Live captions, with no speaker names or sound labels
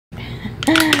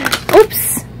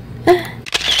Oops!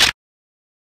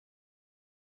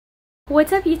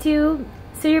 What's up, YouTube?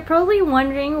 So you're probably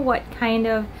wondering what kind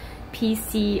of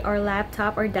PC or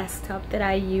laptop or desktop that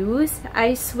I use.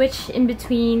 I switch in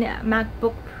between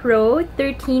MacBook Pro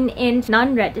 13-inch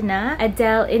non-retina, a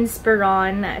DELL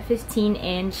INSPIRON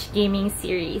 15-inch gaming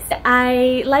series.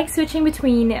 I like switching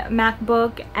between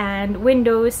MacBook and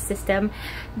Windows system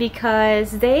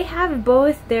because they have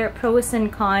both their pros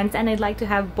and cons, and I'd like to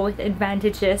have both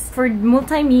advantages. For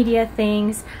multimedia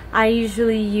things, I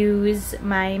usually use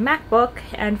my MacBook,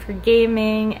 and for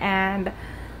gaming and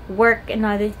work and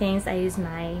other things, I use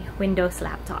my Windows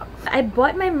laptop. I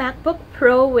bought my MacBook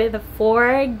Pro with a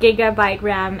 4GB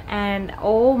RAM, and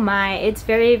oh my, it's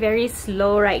very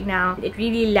slow right now. It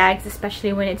really lags,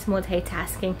 especially when it's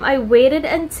multitasking. I waited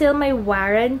until my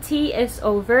warranty is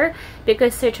over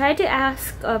because I tried to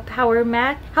ask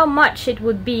PowerMac how much it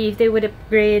would be if they would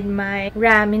upgrade my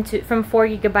RAM from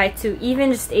 4GB to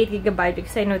even just 8GB,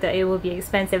 because I know that it will be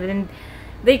expensive, and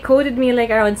they quoted me like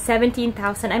around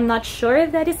 17,000. I'm not sure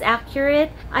if that is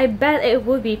accurate. I bet it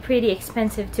would be pretty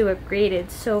expensive to upgrade it.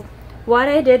 So what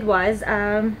I did was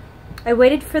I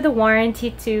waited for the warranty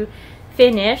to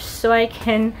finish so I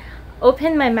can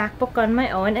open my MacBook on my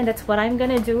own, and that's what I'm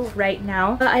gonna do right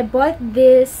now. I bought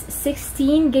this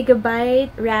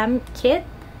 16GB RAM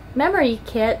memory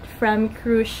kit from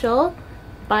Crucial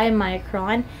by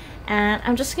Micron, and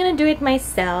I'm just gonna do it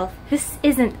myself. This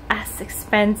isn't as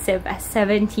expensive as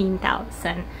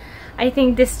 17,000. I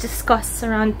think this just costs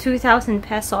around 2,000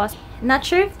 pesos. Not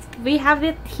sure if we have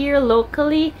it here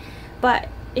locally, but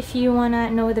if you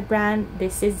wanna know the brand,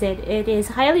 this is it. It is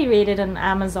highly rated on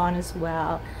Amazon as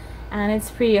well, and it's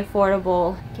pretty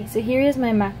affordable. Okay, so here is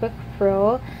my MacBook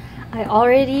Pro. I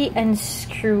already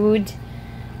unscrewed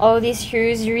all these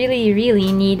screws. You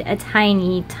really need a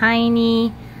tiny,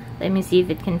 let me see if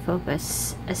it can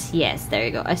focus. Yes, there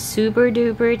you go. A super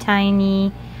duper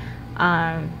tiny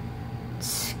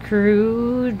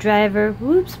screwdriver.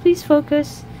 Whoops, please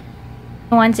focus.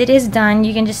 Once it is done,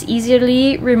 you can just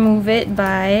easily remove it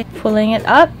by pulling it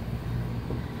up.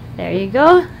 There you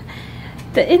go.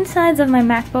 The insides of my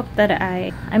MacBook that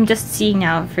I'm just seeing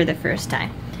now for the first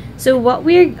time. So what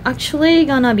we're actually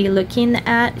gonna be looking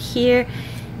at here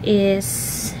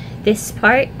is this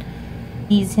part.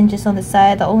 These hinges on the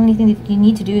side. The only thing that you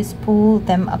need to do is pull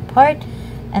them apart,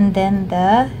 and then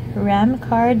the RAM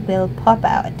card will pop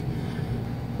out.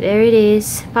 There it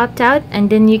is, popped out, and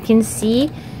then you can see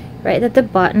right at the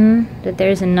bottom that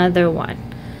there's another one.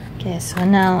 Okay, so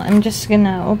now I'm just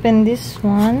gonna open this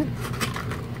one.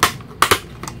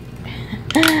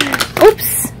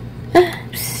 Oops!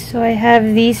 So I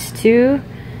have these two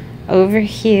over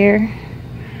here.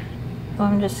 So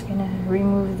I'm just gonna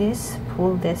remove this,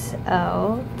 pull this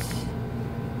out.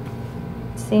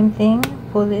 Same thing,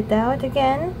 pull it out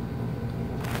again.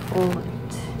 Pull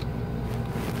it.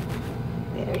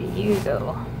 There you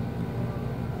go.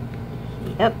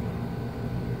 Yep.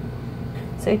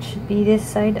 So it should be this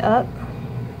side up.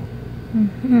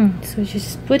 So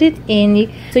just put it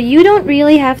in. So you don't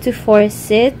really have to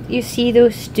force it. You see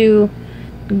those two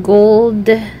gold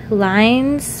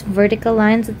lines, vertical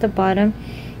lines at the bottom.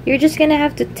 You're just gonna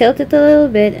have to tilt it a little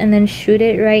bit and then shoot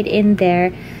it right in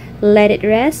there. Let it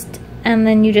rest, and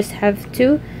then you just have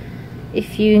to,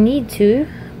 if you need to,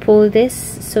 pull this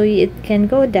so it can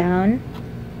go down.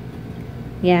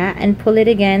 Yeah, and pull it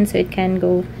again so it can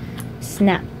go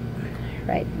snap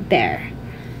right there.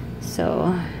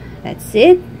 So that's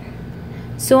it.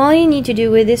 So all you need to do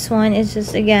with this one is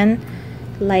just, again,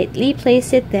 lightly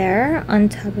place it there on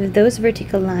top of those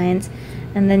vertical lines,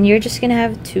 and then you're just gonna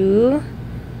have to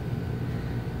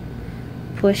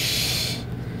push.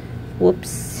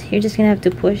 Whoops, you're just gonna have to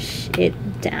push it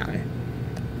down,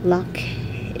 lock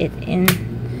it in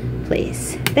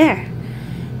place there.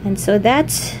 And so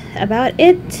that's about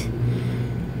it.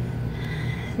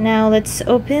 Now let's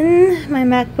open my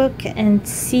MacBook and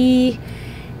see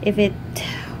if it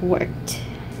worked.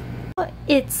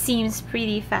 It seems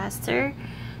pretty faster,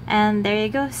 and there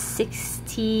you go,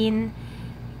 16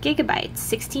 gigabytes,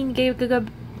 16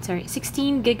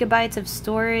 gigabytes of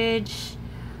storage.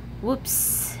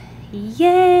 Whoops,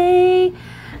 yay!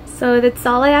 So that's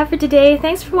all I have for today.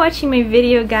 Thanks for watching my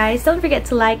video, guys. Don't forget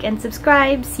to like and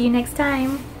subscribe. See you next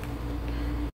time.